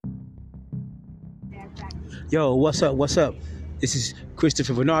Yo, what's up? What's up? This is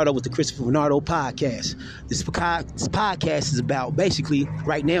Christopher Bernardo with the Christopher Bernardo Podcast. This podcast is about basically,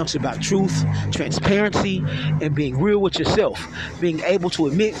 right now, it's about truth, transparency, and being real with yourself. Being able to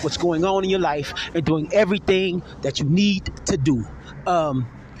admit what's going on in your life and doing everything that you need to do.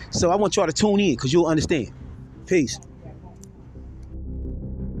 So I want y'all to tune in because you'll understand. Peace.